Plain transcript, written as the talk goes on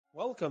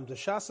Welcome to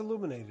Shas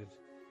Illuminated.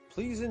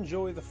 Please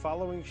enjoy the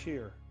following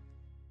shir.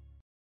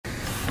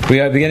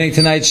 We are beginning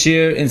tonight's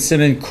shir in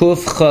siman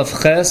Kuf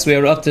Chav Ches. We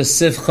are up to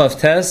Sif Chav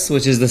Tes,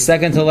 which is the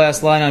second to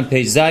last line on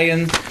page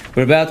Zayin.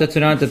 We're about to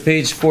turn on to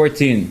page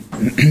 14.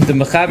 The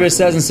Mechaber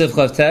says in Sif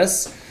Chav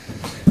Tes,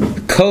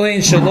 Kohen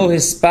shelo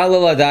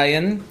hispalel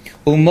adayin,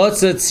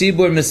 umotza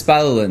tzibur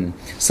mispalelin.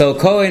 So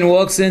Kohen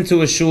walks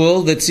into a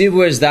shul, the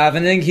tzibur is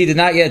davening, he did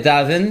not yet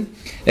daven.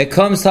 It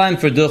comes time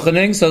for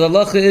duchening, so the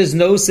halacha is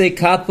no se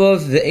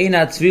kapov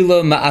ve'ena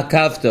tvilo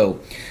ma'akavto.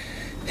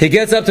 He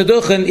gets up to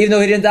duchen, even though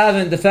he didn't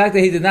daven. The fact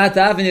that he did not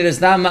daven, it is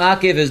not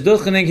ma'akev, his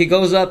duchening. He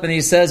goes up and he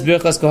says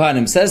Birchas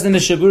Kohanim. Says the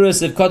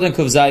Mishaburas of Kodan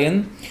Kuv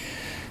Zayin,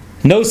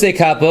 no se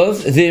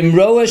kapov,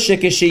 v'imroa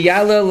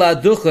shekeshiyala la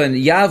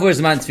duchen yavor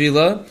zman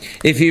tefila.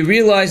 If he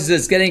realizes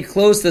it's getting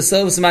close to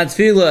self zman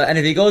tefila, and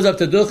if he goes up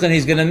to duchen,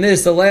 he's going to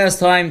miss the last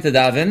time to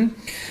daven.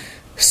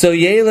 So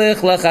yelech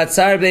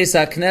lachatzar beis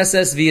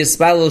hakneses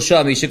v'yispalel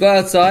sham. He should go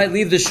outside,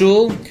 leave the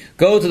shul,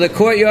 go to the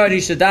courtyard.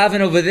 He should daven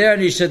over there,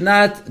 and he should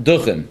not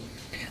duchen.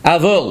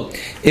 Avol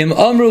im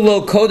amru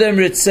lo kodem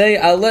ritzei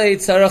alei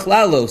tzarach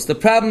lalos. The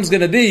problem's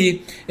going to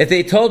be if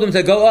they told him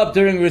to go up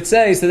during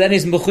ritzei, so then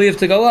he's mechuyev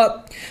to go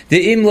up.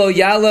 The im lo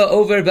yala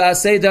over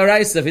ba'asei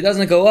daraisa. If he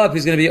doesn't go up,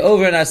 he's going to be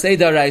over in asei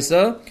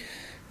daraisa.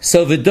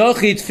 So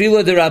v'dochi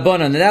tefila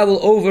derabanan, and that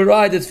will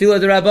override the tefila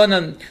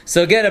derabanan.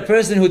 So again, a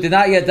person who did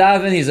not yet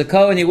daven, he's a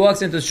kohen, he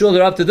walks into shul,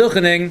 they're up to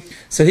duchening,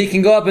 so he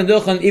can go up and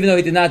duchen even though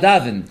he did not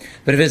daven.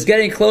 But if it's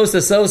getting close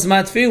to sos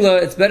mat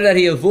tefila, it's better that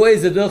he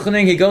avoids the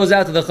duchening, he goes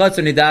out to the chutz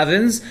and he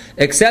davens,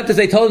 except if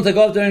they told him to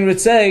go up during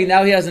ritzei,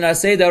 now he has an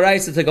asay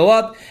daraisa to go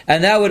up,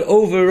 and that would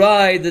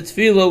override the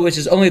tefila, which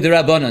is only the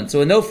rabbanan.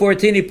 So in note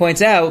 14 he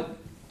points out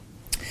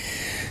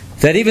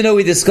that even though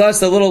we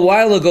discussed a little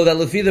while ago that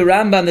Lefi the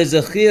Rambam there's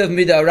a chiyuv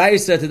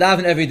midaraisa to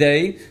daven every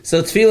day,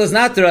 so tefillah is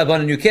not the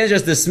Rabbanan. You can't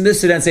just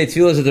dismiss it and say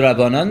tefillah is the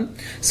Rabbanan.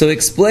 So it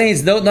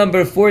explains note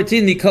number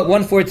 114, Mikol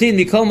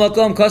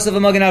Makom Kosav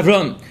Magen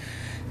Avram.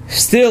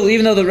 Still,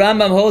 even though the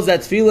Rambam holds that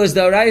tefillah is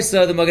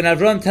daraisa, the Magen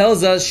Avram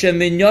tells us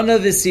sheminyona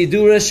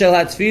v'sidura shel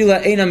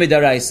hatefillah eina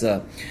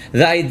midaraisa.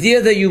 The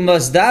idea that you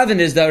must daven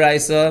is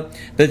daraisa,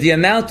 but the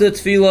amount of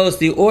tefillos,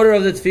 the order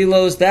of the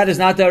tefillos, that is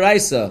not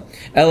daraisa.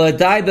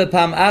 Eladai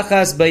bepam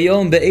achas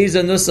bayom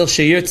be'eza nusach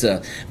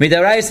sheyirtza.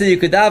 Midaraisa, you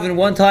could daven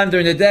one time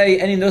during the day,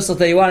 any nusach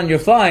that you want, and you're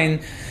fine.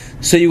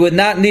 So you would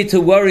not need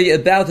to worry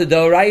about the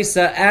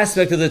daraisa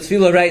aspect of the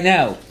tefillah right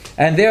now.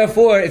 And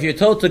therefore, if you're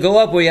told to go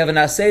up where you have an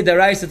asay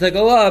daraisa to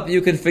go up,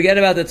 you can forget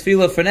about the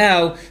tefillah for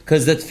now,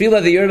 because the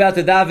tefillah that you're about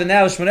to daven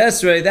now, Shmon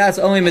Esrei, that's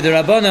only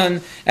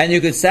midirabanan, and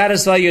you could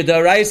satisfy your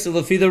daraisa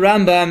lefi the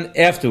Rambam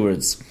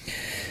afterwards.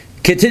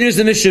 Continues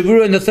the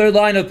Mishabura in the third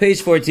line of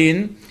page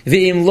 14.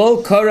 V'im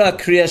lo kara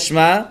kriyas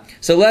shema.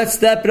 So let's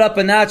step it up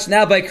a notch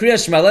now by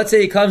kriyas shema. Let's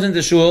say he comes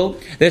into shul,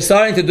 they're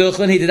starting to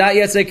duchen, he did not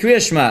yet say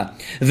kriyas shema.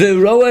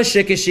 V'roa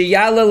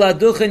shekeshiyala la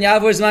duchen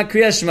yavor zman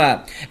kriyas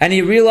shema. And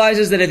he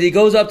realizes that if he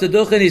goes up to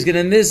duchen, he's going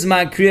to miss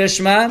zman kriyas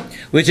shema,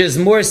 which is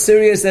more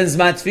serious than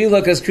zman tefillah,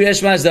 because kriyas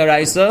shema is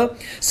daraisa.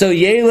 So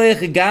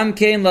yelech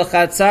gamkein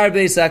lachatzar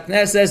beis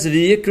hakneses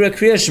v'yikra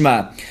kriyas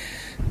shema.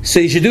 So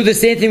you should do the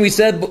same thing we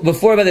said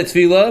before about the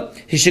tefillah.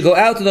 He should go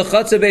out to the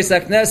Chatzar Bais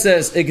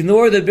HaKnesses,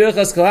 ignore the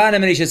Birchas Kohanim,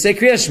 and he should say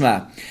Kriyas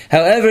Shema.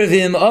 However,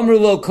 v'im amru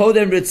lo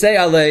kodem ritzei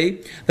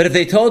alei, but if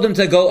they told him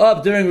to go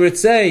up during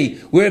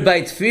ritzei, where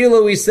by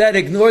tefillah we said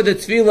ignore the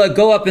tefillah,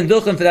 go up and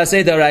duchen for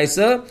asay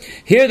daraisa.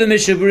 Here the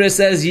Mishabura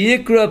says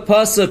Yikra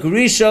pasuk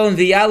rishon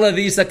v'yala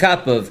v'yisa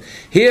kapov.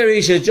 Here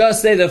he should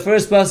just say the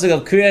first pasuk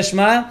of Kriyas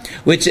Shema,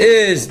 which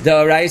is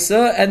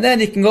daraisa, and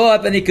then he can go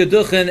up and he could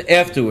duchen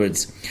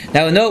afterwards.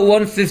 Now in note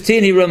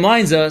 115 he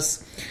reminds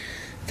us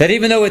that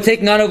even though we're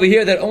taking on over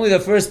here that only the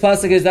first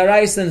pasuk is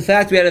daraisa, in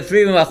fact we had a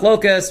three-way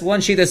machlokas. One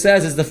sheet that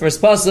says it's the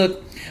first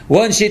pasuk,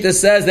 one sheet that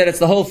says that it's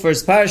the whole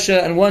first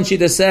parsha, and one sheet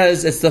that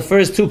says it's the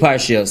first two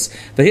parshios.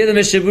 But here the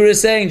Mishabura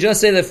is saying just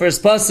say the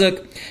first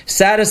pasuk,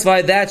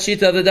 satisfy that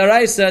sheet of the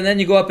daraisa, and then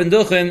you go up in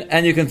duchen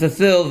and you can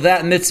fulfill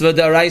that mitzvah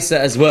daraisa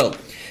as well.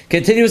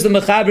 Continues the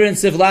Mechaber in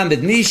Siv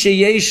Lamed. Mi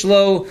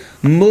sheyeshlo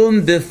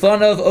mum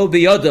bifanov o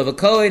biyodov. A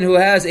Kohen who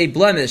has a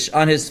blemish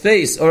on his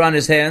face or on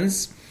his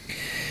hands.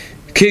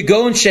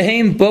 Kigon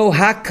shehem bo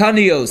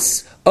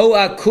hakanios o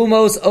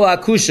akumos o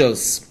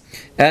akushos.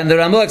 And the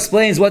Ramah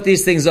explains what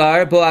these things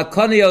are. Bo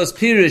hakanios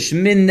pirish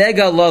min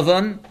nega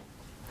lavan.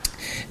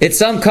 It's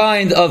some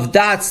kind of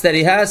dots that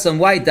he has, some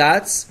white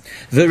dots.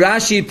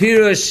 V'rashi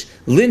pirish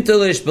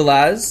lintelish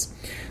belaz.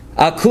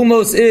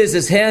 Akumos is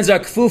his hands are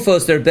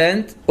kfufos, they're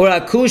bent, or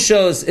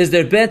akushos is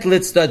they're bent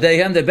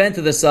litzadehem, they're bent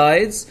to the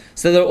sides.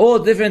 So they're all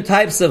different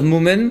types of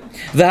mumin.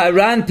 The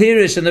Haran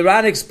Pirish, and the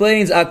Ran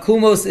explains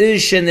akumos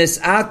is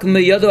shenis'ak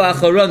miyado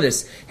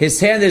acharonis. His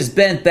hand is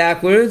bent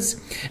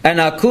backwards, and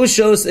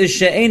akushos is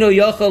she'eno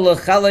yochel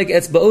lechalek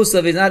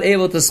etzba'osav. He's not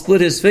able to split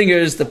his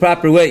fingers the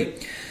proper way.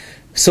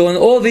 So in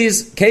all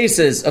these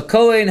cases, a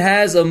Kohen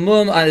has a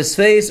mum on his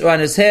face or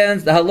on his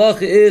hands. The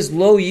halacha is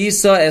lo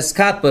yisa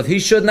eskapav. He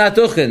should not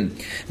duchen.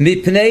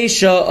 Mipnei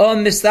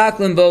sha'om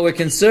mistaklim bo. We're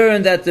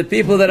concerned that the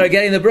people that are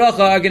getting the bracha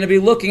are going to be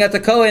looking at the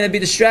Kohen and be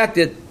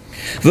distracted.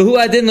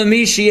 V'hu adin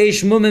l'mi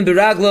sheyesh mumin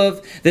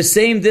b'raglov. The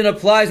same din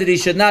applies that he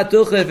should not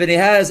duchen if he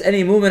has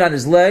any movement on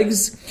his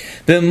legs.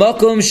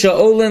 B'makom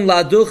sha'olin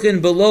la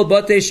duchen below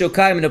batei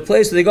shokayim. In a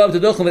place where they go up to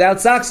duchen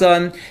without socks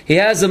on, he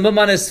has a mum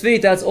on his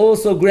feet. That's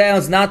also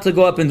grounds not to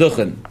go up and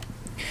duchen.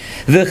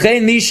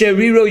 V'chein mi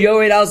she'riro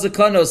yored al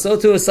zakano. So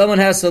too, if someone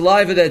has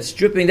saliva that's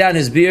dripping down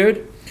his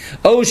beard.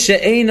 O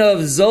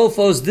she'einav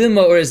zolfos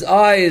dima, or his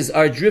eyes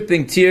are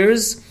dripping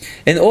tears.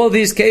 In all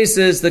these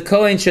cases, the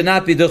Kohen should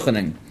not be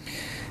duchening.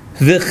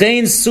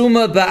 V'chein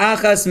suma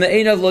ba'achas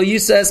me'enav lo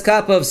yisa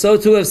eskapav. So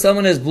too, if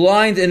someone is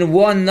blind in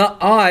one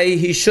eye,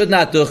 he should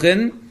not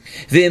duchen.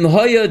 V'im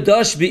hoya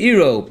dash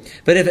be'iro.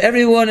 But if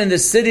everyone in the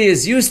city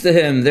is used to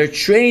him, they're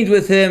trained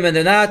with him, and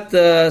they're not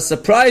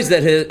surprised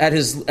at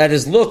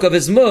his look of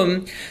his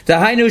mum,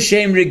 tahainu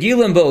shem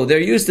regilim bo.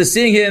 They're used to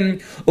seeing him.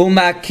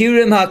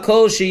 Umakirim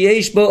hakol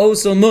sheyesh bo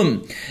oso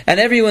mum. And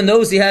everyone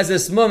knows he has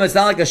this mum. It's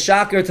not like a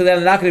shocker to them.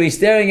 They're not going to be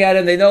staring at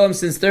him. They know him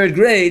since 3rd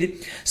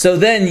grade. So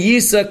then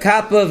yisa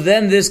kapav,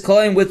 then this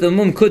kohen with the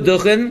mum could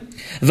duchen.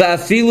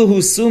 Va'afilu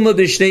hu suma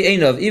b'shtei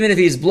einav. Even if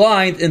he's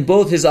blind in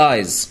both his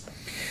eyes.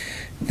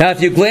 Now,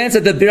 if you glance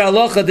at the Bir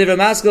Halacha, the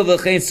Ramaskal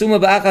v'chein suma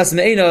ba'achas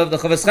me'enav, the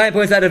Chofetz Chaim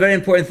points out a very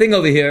important thing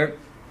over here.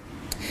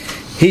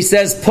 He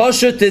says,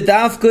 Poshut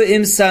tedavka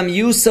im sam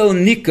yuso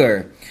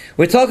nikar.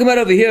 We're talking about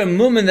over here a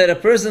mumin that a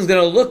person is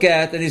going to look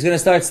at and he's going to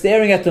start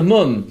staring at the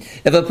mum.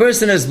 If a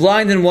person is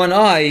blind in one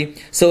eye,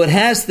 so it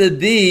has to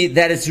be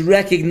that it's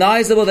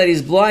recognizable that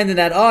he's blind in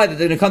that eye, that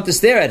they're going to come to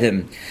stare at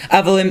him.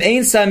 Avalim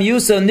ein sam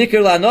yuso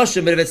nikar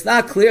la'anoshim, but if it's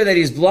not clear that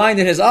he's blind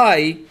in his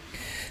eye,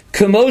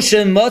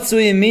 Commotion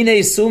matzui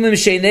mine sumim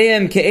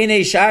sheineim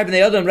ke'enei shar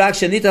b'nei adam rak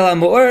shenita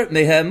ha'mo'or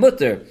mehem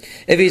mutter.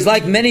 If he's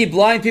like many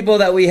blind people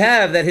that we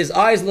have, that his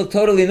eyes look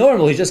totally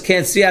normal, he just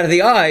can't see out of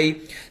the eye,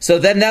 so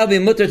then now be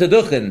mutter to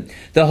duchen.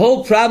 The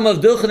whole problem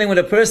of duchening when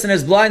a person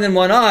is blind in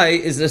one eye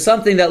is there's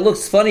something that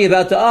looks funny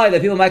about the eye that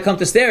people might come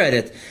to stare at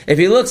it. If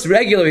he looks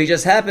regular, he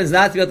just happens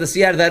not to be able to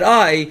see out of that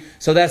eye,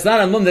 so that's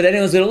not a mum that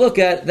anyone's going to look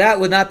at. That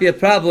would not be a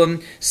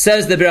problem,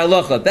 says the Bir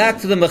Halacha.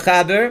 Back to the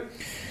Mechaber.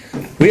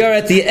 We are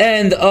at the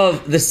end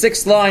of the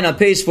 6th line on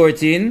page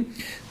 14.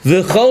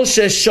 V'chol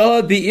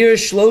sheshah bi'ir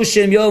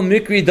shloshim yom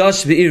mikri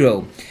dash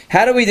bi'iro.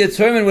 How do we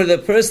determine whether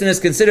the person is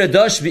considered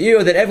dash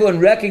bi'iro, that everyone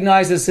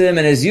recognizes him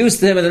and is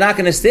used to him and they're not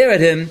going to stare at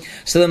him?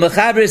 So the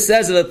Mechaber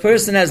says if a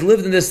person has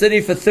lived in the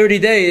city for 30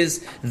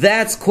 days,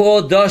 that's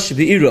called dash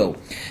bi'iro.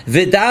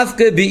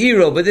 V'davka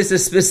bi'iro, but this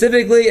is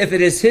specifically if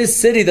it is his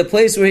city, the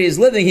place where he is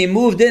living, he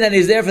moved in and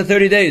he's there for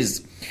 30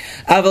 days.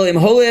 But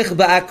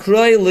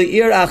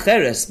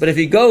if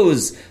he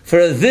goes for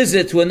a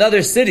visit to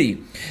another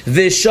city, and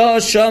he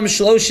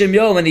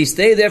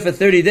stayed there for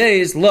 30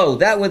 days,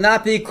 that would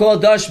not be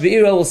called dash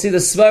be'iro. We'll see the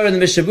Svar and the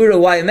Mishabura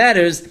why it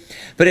matters,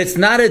 but it's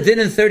not a din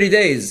in 30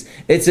 days.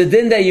 It's a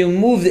din that you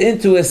moved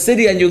into a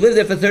city and you lived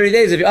there for 30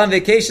 days. If you're on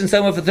vacation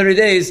somewhere for 30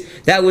 days,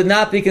 that would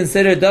not be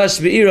considered dash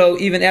be'iro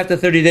even after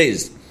 30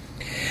 days.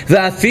 And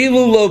even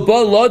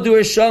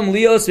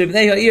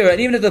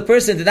if the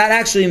person did not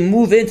actually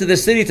move into the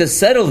city to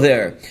settle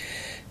there,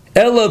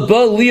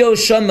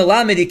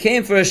 he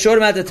came for a short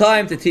amount of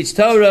time to teach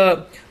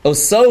Torah, or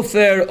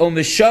sofer, or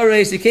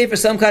mishares, he came for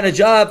some kind of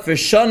job for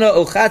shana,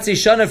 or chatzi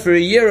shana, for a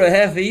year or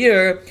half a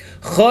year,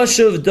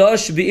 choshuv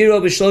dash be'iro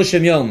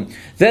b'shloshim yom.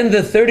 Then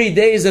the 30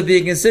 days of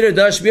being considered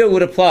dash be'iro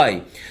would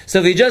apply. So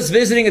if you're just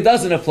visiting, it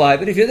doesn't apply.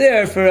 But if you're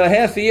there for a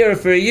half a year or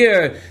for a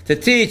year to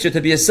teach or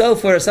to be a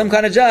sofer or some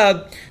kind of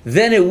job,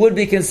 then it would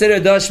be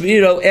considered dash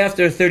be'iro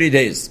after 30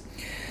 days.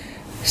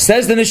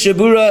 Says the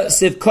Mishabura,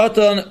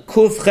 Sivkoton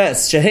Kuf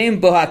Ches, Shehem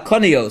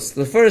Bohakonios.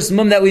 The first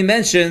mum that we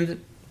mentioned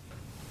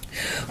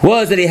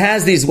was that he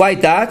has these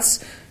white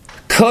dots.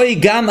 Koi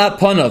Gam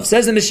Aponov.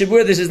 Says the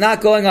Mishabura, this is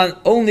not going on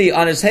only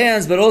on his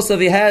hands, but also if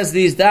he has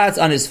these dots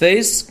on his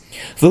face.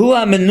 V'hu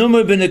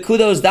ha'menumar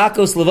b'nekudos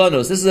dakos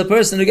levanos. This is a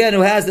person, again,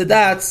 who has the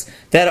dots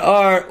that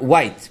are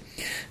white.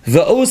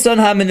 V'osan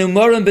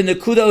ha'menumarim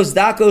b'nekudos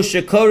dakos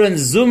shekoren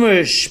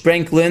zumer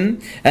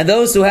sprenklin. And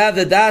those who have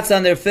the dots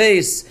on their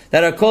face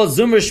that are called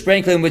zumer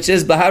sprenklin, which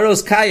is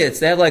baharos kayetz,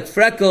 they have like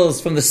freckles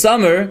from the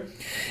summer.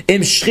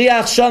 Im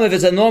shchiach sham, if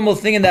it's a normal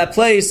thing in that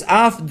place,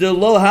 af de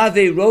lo have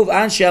rov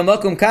anshe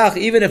hamakom kach,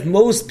 even if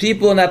most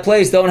people in that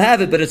place don't have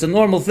it, but it's a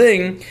normal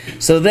thing,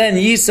 so then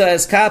yisa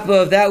as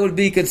kappa, that would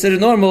be considered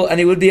normal, and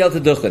he would be able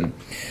to duchen.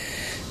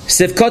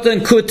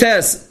 Sivkoton kuf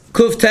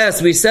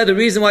tes, we said the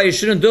reason why you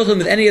shouldn't duchen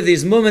with any of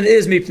these mumen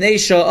is mipnei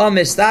sha'am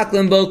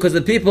estaklimbo, because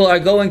the people are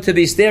going to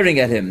be staring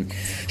at him.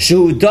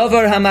 Shu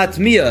davar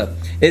hamatmiyah,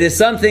 it is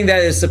something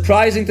that is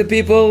surprising to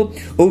people.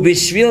 Because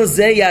of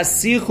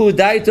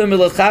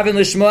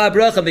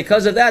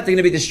that, they're going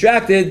to be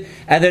distracted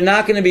and they're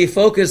not going to be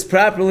focused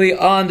properly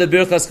on the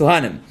Birchas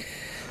Kohanim.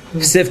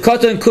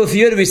 Sivkatan kuf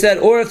yud, we said,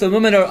 or if the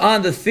women are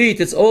on the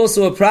feet, it's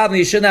also a problem.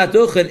 You should not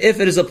duchen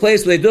if it is a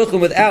place where they duchen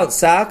without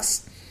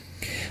socks.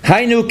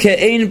 Hainu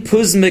ke'ein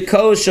puz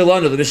meko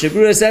shalanu. The Mishnah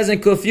Berurah says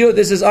in kuf yud,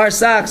 this is our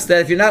socks,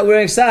 that if you're not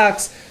wearing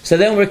socks, so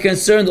then we're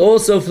concerned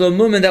also for the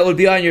woman that would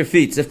be on your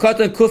feet.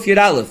 Sivkatan kuf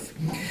yud aleph.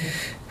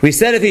 We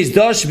said if he's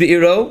dosh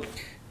be'iro,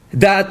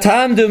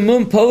 Da'atam de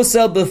mum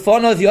posel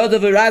befonav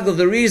yodav v'raglav.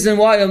 The reason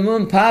why a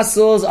mum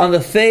pasels on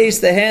the face,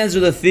 the hands, or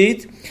the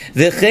feet.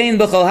 V'chein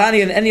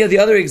b'cholhani, and any of the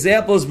other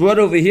examples brought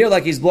over here,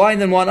 like he's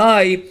blind in one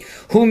eye.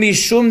 Hu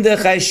mishum de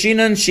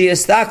chayshinan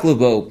she'estaklu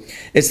bo.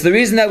 It's the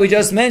reason that we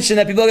just mentioned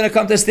that people are going to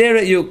come to stare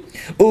at you.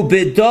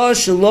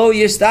 U'bedosh lo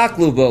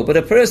yistaklu bo. But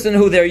a person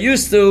who they're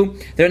used to,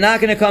 they're not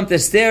going to come to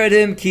stare at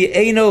him. Ki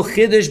eino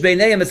chidush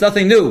beineim. It's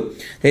nothing new.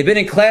 They've been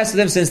in class with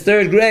him since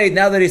 3rd grade.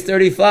 Now that he's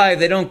 35,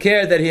 they don't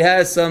care that he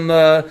has some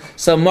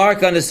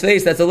mark on his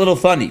face that's a little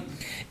funny.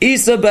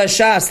 Isa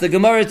bashas, the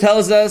Gemara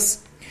tells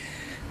us,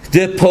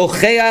 the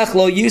pocheach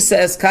lo yisa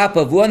es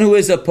kapav. One who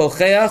is a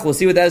pocheach, we'll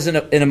see what that is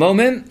in a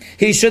moment.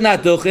 He should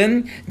not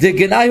duchen. The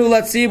genayu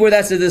latzibur,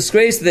 that's a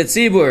disgrace to the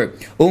tzibur.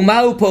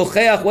 Umau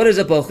pocheach. What is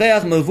a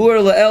pocheach?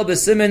 Mavur la'el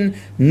b'siman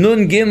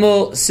nun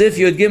gimel sif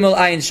yud gimel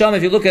ayin sham.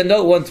 If you look at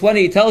note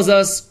 120, he tells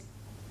us.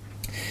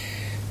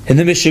 In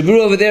the Mishnah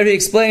Berurah over there, he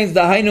explains the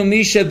Hainu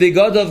Misha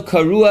Bigodov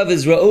Karuav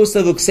is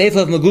Ra'osav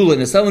Uksefav Magulin.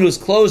 Is someone whose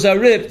clothes are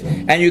ripped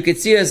and you can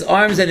see his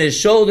arms and his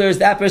shoulders.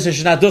 That person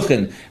should not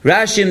duchen.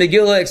 Rashi and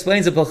Megillah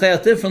explains the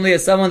Pocheach differently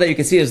as someone that you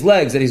can see his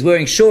legs, that he's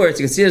wearing shorts,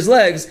 you can see his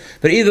legs.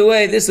 But either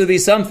way, this would be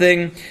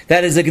something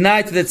that is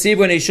ignite to the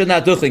tzibur and he should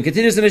not duchen.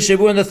 Continues the Mishnah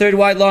Berurah in the 3rd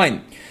wide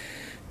line.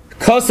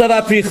 Kosav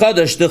apri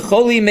chodesh, the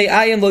choli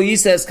me'ayin lo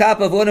yisa es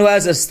kapav, one who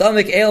has a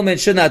stomach ailment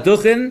should not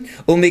duchen.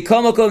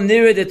 Umikomokom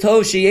nira de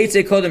tov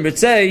sheyetze kodem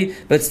ritzei,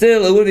 but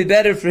still it would be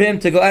better for him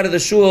to go out of the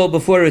shul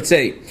before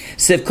ritzei.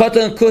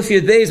 Sivkotan kuf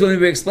yud beis, when we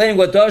were explaining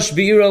what dash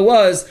be'iro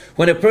was,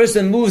 when a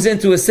person moves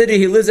into a city,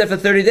 he lives there for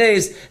 30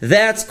 days,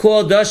 that's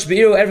called dash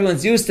be'iro.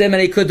 Everyone's used to him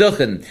and he could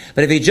duchen.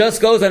 But if he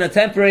just goes on a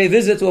temporary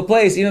visit to a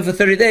place, even for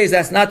 30 days,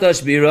 that's not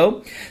dash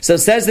be'iro. So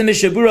says the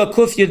Mishnah Berurah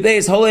kuf yud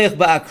beis holech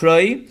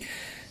ba'akroi.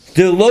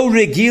 The lo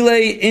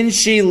regile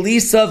inshi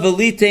lisa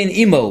velitein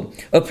imo.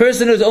 A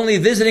person who's only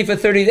visiting for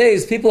 30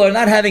 days, people are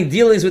not having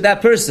dealings with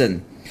that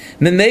person.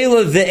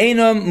 Memela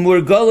ve'enam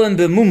murgalan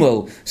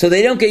b'mumo. So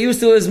they don't get used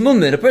to his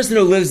mummin. A person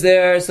who lives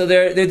there, so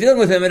they're dealing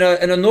with him in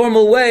a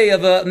normal way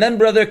of a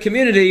member of their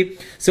community.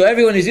 So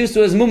everyone is used to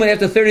his mummin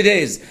after 30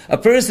 days. A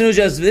person who's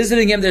just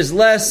visiting him, there's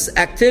less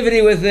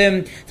activity with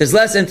him, there's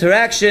less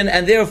interaction,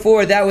 and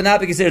therefore that would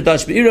not be considered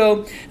dash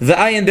be'iro.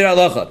 Ve'ayin bir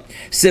alacha.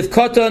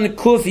 Sivkoton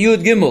kuf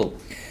yud gimel.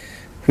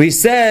 We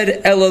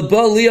said,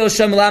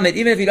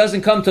 even if he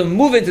doesn't come to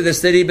move into the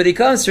city, but he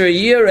comes for a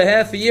year, a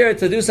half a year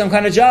to do some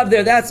kind of job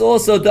there, that's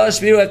also dash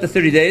be'iro after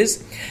 30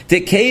 days.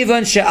 Since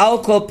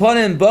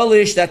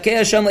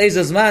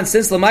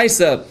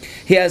Lamaisa,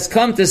 he has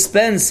come to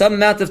spend some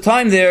amount of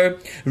time there,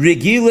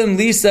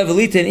 it's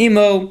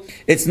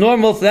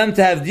normal for them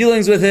to have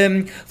dealings with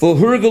him,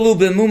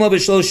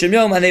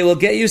 and they will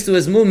get used to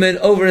his movement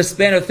over a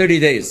span of 30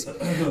 days.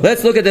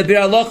 Let's look at the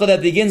Bir Halacha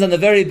that begins on the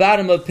very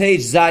bottom of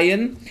page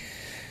Zayin.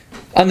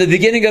 On the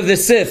beginning of the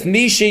sif,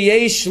 mi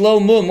sheyesh lo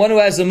mum, one who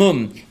has a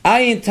mum.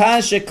 Ayin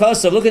tas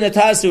shekasav. Look in the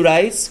tas who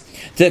writes,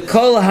 the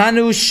kol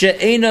hanu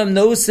she'enam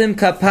nosim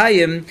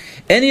kapayim.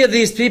 Any of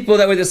these people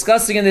that we're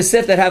discussing in the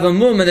sif that have a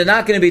mum and they're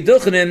not going to be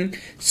duchenim,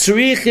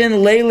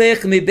 tzrichin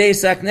leilech mi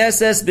beis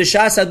hakneses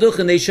b'shas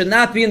haduchen. They should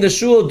not be in the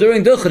shul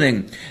during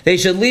duchening. They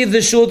should leave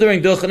the shul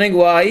during duchening.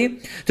 Why?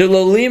 The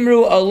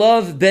lolimru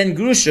alav ben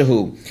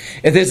grushahu.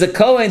 If there's a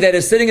kohen that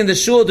is sitting in the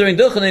shul during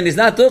duchening, he's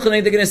not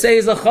duchening, they're going to say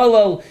he's a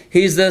chalal.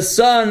 He's the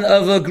son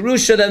of a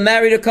grusha that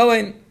married a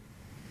kohen.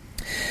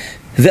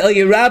 The other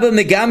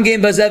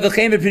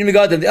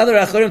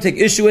Acharim take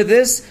issue with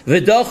this.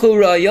 V'dachu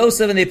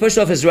ra'yosef, and they push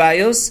off his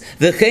rayos.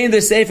 V'chein the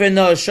Sefer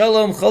Nar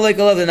Shalom Chelek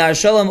alav, the Nar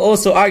Shalom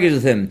also argues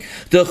with him.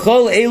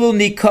 D'chol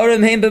elu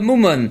nikarim heim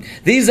b'muman.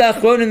 These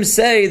Acharim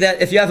say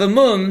that if you have a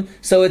mum,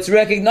 so it's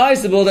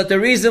recognizable that the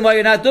reason why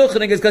you're not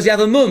duchening is because you have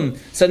a mum.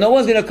 So no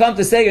one's going to come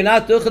to say you're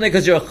not duchening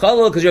because you're a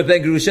chalal, because you're a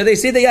ben grusha. They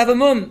see that you have a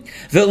mum.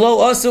 V'lo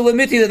asu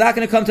lemiti, they're not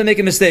going to come to make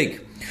a mistake.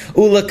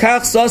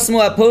 Ulakach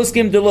sosmu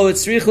aposkim delo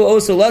etzrichu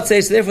osu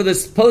latzei. So therefore,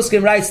 this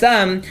poskim writes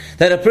down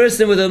that a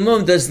person with a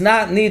mum does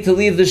not need to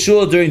leave the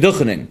shul during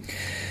duchening.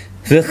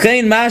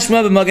 V'chein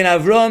mashma b'magen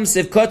Avram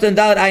sivkotan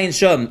dalet ayin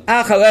sham.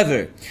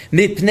 However,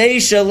 mipnei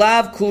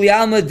shalav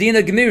kuliyalma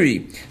dina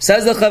gemiri.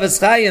 Says the Chavetz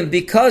Chaim,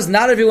 because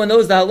not everyone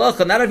knows the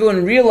halacha, not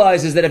everyone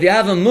realizes that if you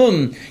have a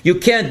mum, you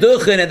can't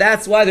duchen, and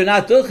that's why they're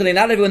not duchening.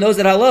 Not everyone knows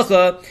that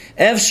halacha.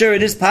 Efshar,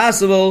 it is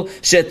possible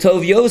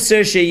shetov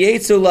yoser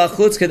sheyetzu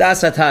lachutz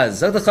kedas hataz.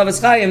 Says the Chavetz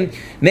Chaim,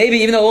 maybe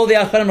even though all the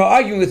Acharim are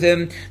arguing with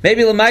him,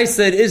 maybe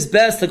l'maisa it is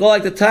best to go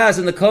like the Taz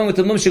and the kohen with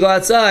the mum should go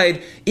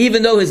outside,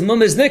 even though his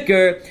mum is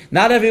nicker.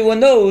 Not everyone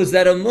knows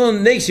that a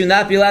mum makes you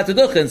not be allowed to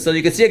duchen. So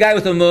you can see a guy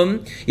with a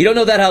mum, you don't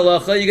know that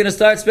halacha, you're going to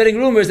start spreading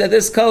rumors that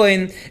this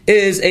kohen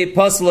is a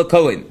pasla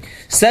kohen.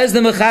 Says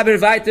the Mechaber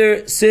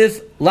Vayter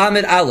Sif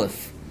Lamed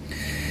Aleph.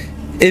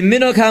 In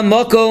minok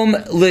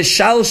hamakom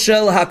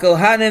l'shalshel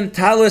hakohanim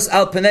talus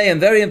al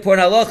paneim. Very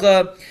important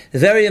halacha,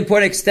 very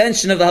important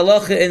extension of the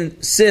halacha in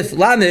Sif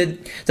Lamed.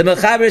 The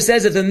Mechaber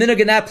says if the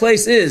minok in that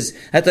place is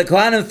that the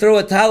kohanim throw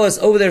a talus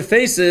over their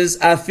faces,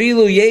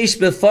 afilu yesh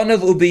b'fanav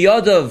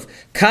ubiyadav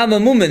kama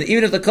mumin.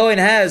 Even if the kohen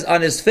has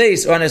on his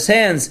face or on his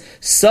hands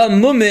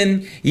some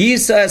mumin,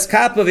 Nesi'as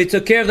kapav, he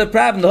took care of the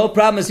problem. The whole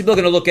problem is people are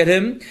going to look at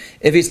him.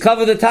 If he's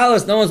covered the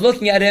talus, no one's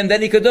looking at him,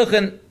 then he could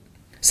duchen.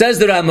 Says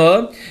the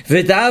Ramah,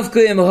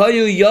 V'davkuim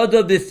hoyu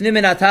yoda b'fnim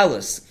in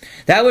atalus.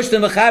 That which the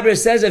Mechaber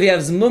says if he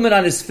has mumin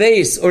on his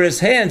face or his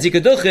hands,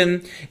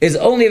 yikaduchin, is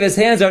only if his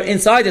hands are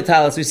inside the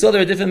talus. We saw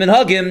there are different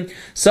minhagim.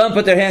 Some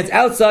put their hands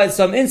outside,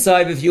 some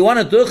inside. If you want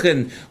to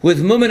duchin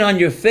with mumin on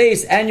your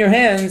face and your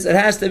hands, it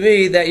has to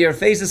be that your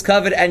face is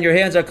covered and your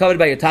hands are covered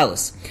by your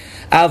talus.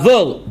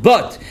 Avol,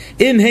 but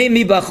im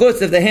heimi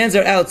bachutz, if the hands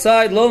are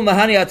outside, lo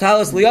mahani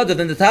atalas liyadav,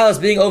 then the talus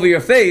being over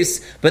your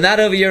face but not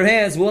over your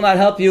hands will not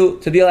help you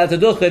to be allowed to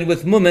duchen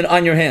with mumin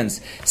on your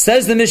hands.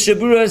 Says the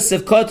Mishabura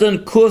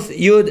Sefkatan Kuf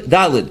Yud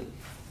Dalid.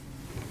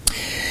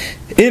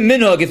 In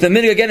minog, if the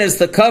minog again is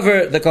to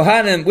cover the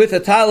kohanim with a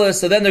talus,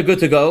 so then they're good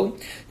to go.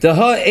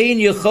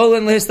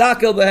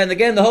 And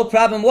again, the whole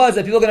problem was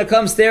that people are going to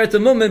come stare at the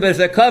mumin, but if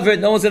they're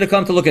covered, no one's going to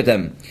come to look at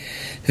them.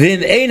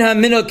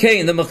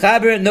 The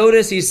Mechaber,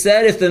 notice he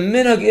said if the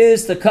minog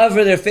is to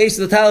cover their face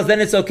with the talus, then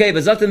it's okay.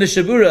 But Zakta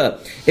Mishabura,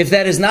 if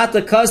that is not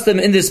the custom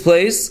in this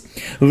place,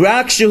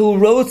 Rakshahu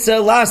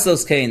Rotza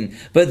Lasos Kain.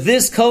 But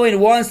this Kohen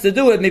wants to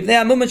do it.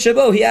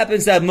 He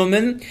happens to have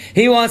mumin.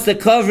 He wants to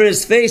cover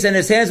his face and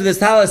his hands with his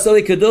talus so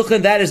he could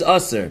duchen. That is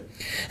usher.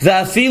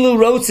 Va'afilu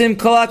rotzim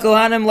kol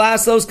kohanim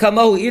lasos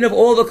kamahu. Even if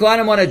all the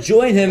kohanim want to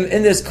join him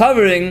in this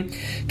covering,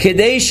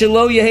 kedei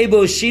shelo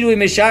yehebo shidui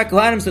meshar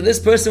kohanim. So this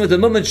person with the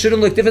mumin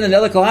shouldn't look different than the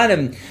other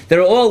kohanim.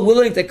 They're all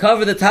willing to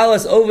cover the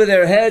talus over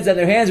their heads and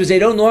their hands, which they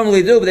don't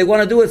normally do, but they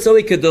want to do it so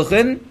he could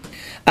duchen.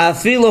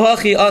 Afilu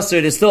hachi aser.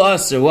 It is still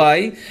aser.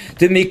 Why?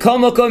 The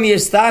mikomokom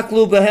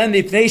yistaklu behem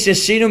mipnei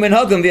sheshinu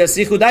minhagam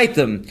v'yasichu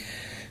daitem.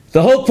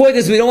 The whole point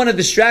is we don't want to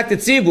distract the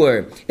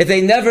tzibur. If they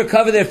never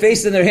cover their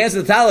face and their hands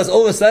with the talus,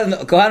 all of a sudden the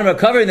kohanim are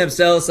covering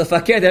themselves, so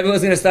fakir,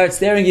 everyone's going to start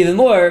staring even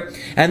more,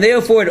 and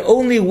therefore it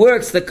only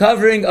works the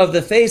covering of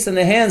the face and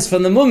the hands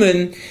from the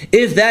mumin,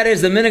 if that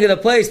is the minhag of the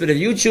place. But if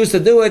you choose to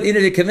do it, even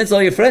if you convince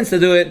all your friends to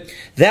do it,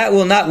 that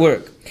will not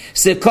work.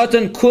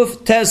 Sikotan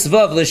kuf tes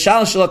vav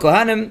l'shal shel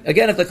kohanim.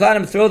 Again, if the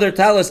kohanim throw their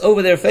talus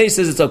over their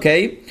faces, it's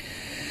okay.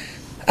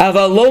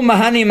 Avalo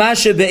mahani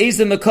mashe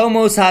be'ezim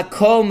makomos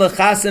hakol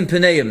mechasim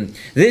pneim.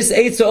 This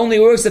eitzah only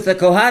works if the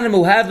kohanim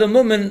who have the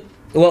mumin,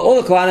 well,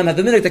 all the kohanim have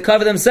the minhag to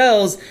cover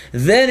themselves.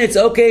 Then it's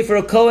okay for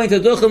a kohen to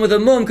duchen with a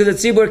mum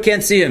because the tzibur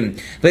can't see him.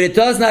 But it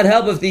does not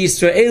help if the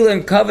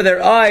Yisraelim cover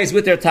their eyes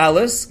with their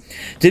talus.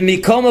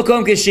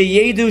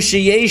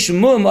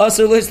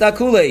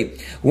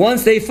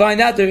 Once they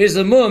find out there is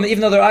a mum, even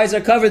though their eyes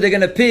are covered, they're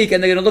going to peek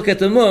and they're going to look at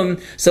the mum.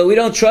 So we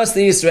don't trust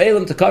the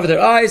Yisraelim to cover their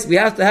eyes. We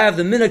have to have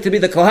the minhag to be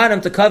the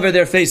kohanim to cover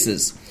their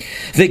faces.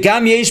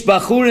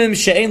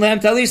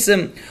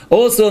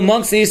 Also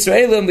amongst the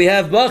Yisraelim, we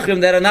have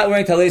bachrim that are not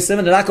wearing talisim,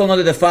 and they're not going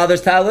under their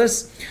father's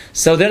talus,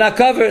 so they're not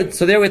covered,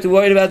 so they're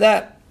worried about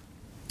that.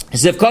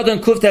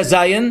 Zevkadon kufta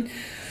zayin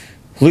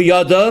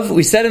luyadav.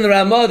 We said in the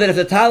Ramah that if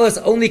the talus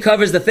only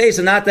covers the face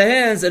and not the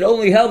hands, it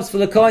only helps for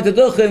the kohen to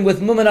duchen with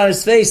mumin on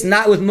his face,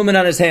 not with mumin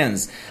on his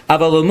hands.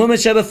 Avalu mumin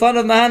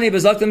shebefanav mahani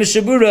bezakta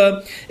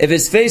mishabura. If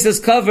his face is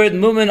covered,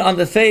 mumin on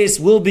the face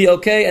will be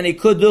okay, and he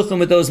could duchen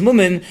with those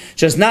mumin,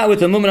 just not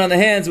with the mumin on the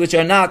hands, which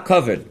are not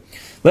covered.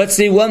 Let's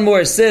see one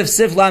more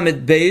sif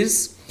lamed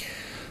beis.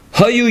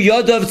 Hayu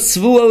yadav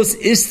tzvuos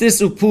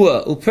istis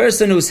upua. A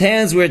person whose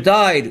hands were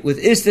dyed with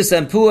istis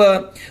and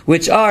pua,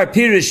 which are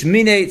pirish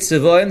mine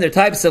tzvoim. They're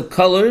types of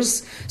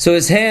colors. So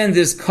his hand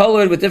is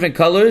colored with different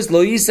colors.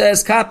 Lo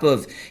Nesi'as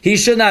kapav. He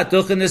should not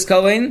duchen this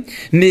kohen.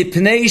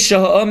 Mipnei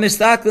shaha'om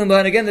mistaklim.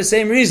 But again, the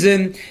same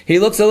reason, he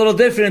looks a little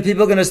different and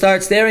people are going to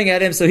start staring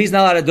at him, so he's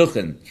not allowed to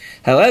duchen.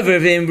 However,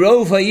 v'im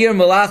rov ha'ir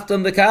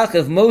malachtam bekach.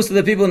 If most of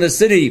the people in the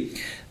city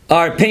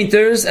are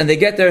painters, and they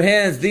get their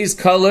hands these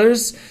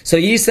colors, so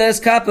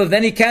Nesi'as kapav,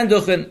 then he can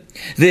duchen.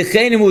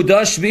 V'cheinim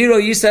udash biro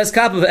Nesi'as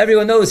kapav.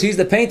 Everyone knows he's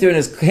the painter, and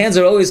his hands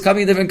are always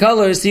coming in different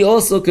colors. He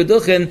also could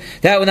duchen.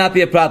 That would not be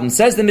a problem.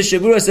 Says the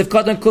Mishabura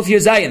Sefkatan Kuf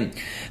Yuzayin.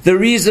 The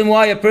reason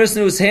why a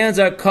person whose hands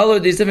are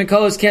colored these different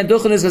colors can't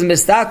duchen is because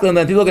mistaklim,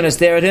 and people are going to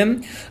stare at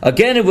him.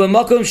 Again, in a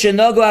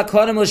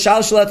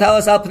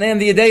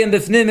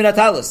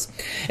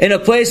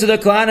place where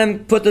the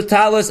kohanim put the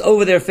talus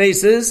over their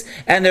faces,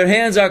 and their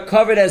hands are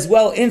covered as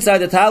well inside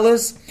the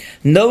talus,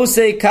 no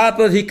say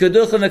kapav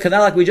hikaduchim v'kanal,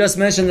 like we just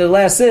mentioned in the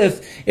last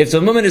sif. If the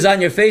mumin is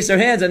on your face or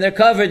hands and they're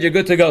covered, you're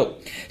good to go.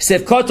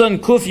 Sif koton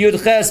kuf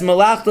yud ches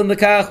malachtam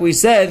bekach. We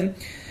said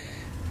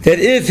that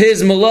if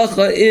his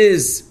malacha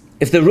is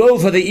if the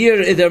rove of the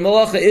ear, their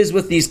malacha is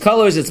with these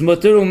colors, it's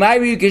muturu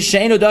mayri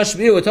kisheinu dash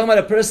bi'u. We're talking about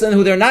a person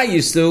who they're not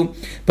used to,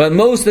 but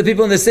most of the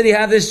people in the city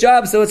have this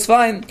job, so it's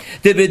fine.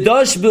 The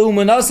bidash bi'u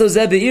munaso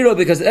ze be'iro,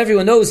 because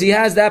everyone knows he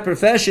has that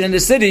profession in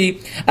the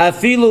city.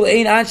 Afilu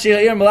ein anshe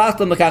ha'ir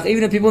malachta makach.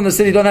 Even if people in the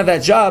city don't have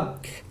that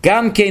job,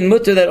 gam kein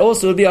mutter, that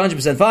also would be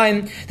 100%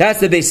 fine. That's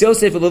the Bais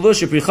Yosef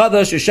levush pri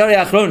chadash ushari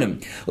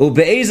achronim.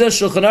 Ube'eza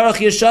shulchan aruch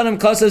yeshanim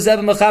kasav ze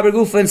b'mechaber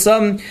gufa. And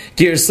some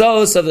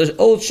girsos of the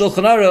old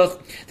Shulchan Aruch,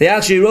 they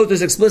actually wrote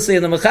this explicitly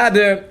in the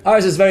Mechaber.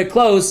 Ours is very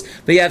close,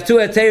 but you have two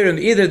heterim.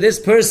 Either this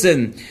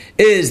person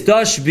is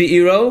Dash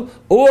Be'iro,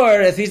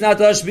 or if he's not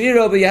Dash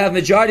Be'iro, but you have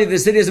majority of the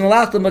city is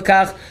Malach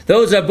Makach,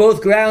 those are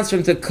both grounds for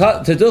him to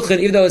Duchen,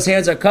 even though his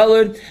hands are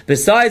colored.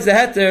 Besides the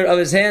heter of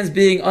his hands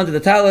being under the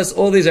talus,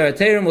 all these are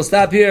heterim. We'll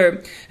stop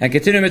here and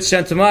continue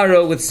Mitzvah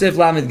tomorrow with Sif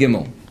Lamed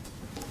Gimel.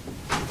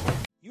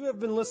 You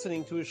have been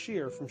listening to a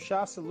shiur from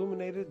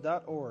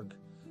shasilluminated.org.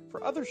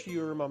 For other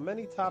shiurim on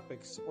many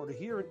topics, or to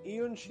hear an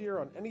Iyun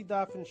shiur on any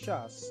daf in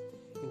Shas,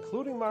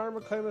 including Mara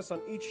Mekaymas on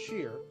each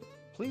shiur,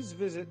 please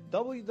visit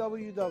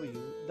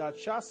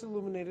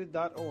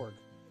www.shasilluminated.org.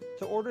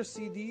 To order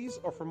CDs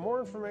or for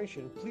more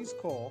information, please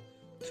call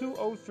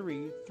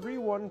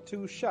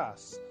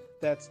 203-312-SHAS.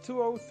 That's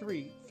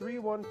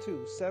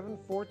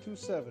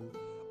 203-312-7427,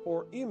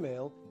 or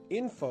email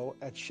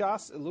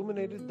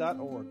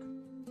info@shasilluminated.org.